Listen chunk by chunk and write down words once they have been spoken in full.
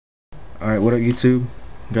Alright, what up YouTube?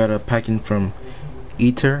 Got a packing from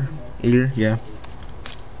EATER, yeah.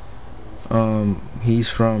 He's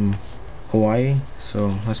from Hawaii, so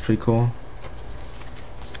that's pretty cool.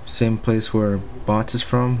 Same place where Bots is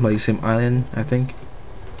from, like same island, I think.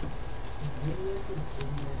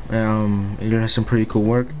 EATER has some pretty cool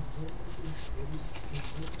work.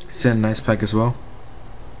 Sent a nice pack as well.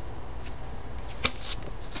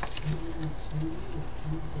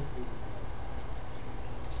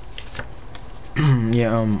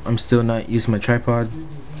 Yeah, I'm still not using my tripod.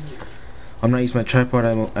 I'm not using my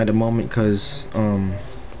tripod at the moment because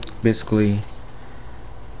basically,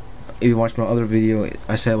 if you watch my other video,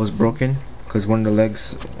 I said it was broken because one of the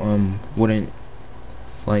legs wouldn't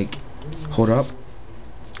like hold up.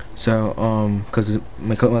 So because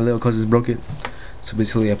my little cousin broke it, so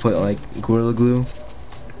basically I put like Gorilla Glue.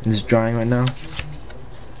 It's drying right now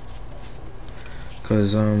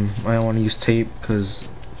because I don't want to use tape because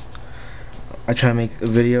I tried to make a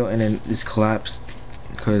video and then it's collapsed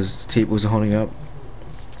because the tape wasn't holding up.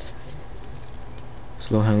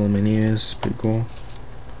 Slow handling menus, pretty cool.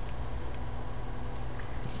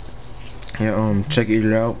 Yeah, check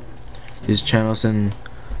EATER out. His channel's in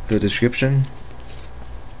the description.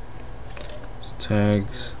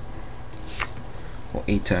 Tags. Well,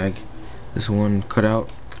 8 tag. This one cut out.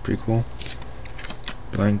 Pretty cool.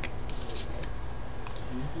 Blank.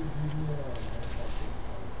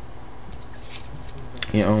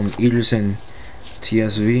 Yeah, EATER's in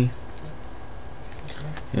TSV.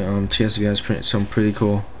 Yeah, TSV has some pretty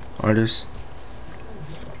cool artists.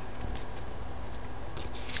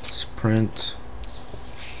 Sprint.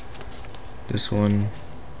 This one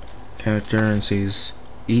character and says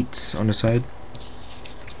eats on the side.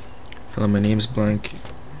 Tell him my name's blank.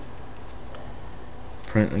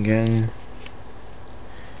 Print again.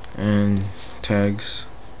 And tags.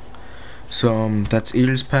 So that's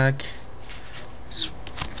EATER's pack. It's a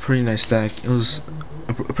pretty nice stack. It was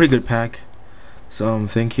a pretty good pack. So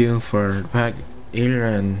thank you for the pack, EATER,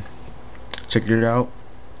 and check it out.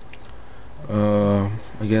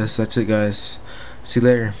 I guess that's it, guys. See you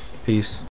later. Peace.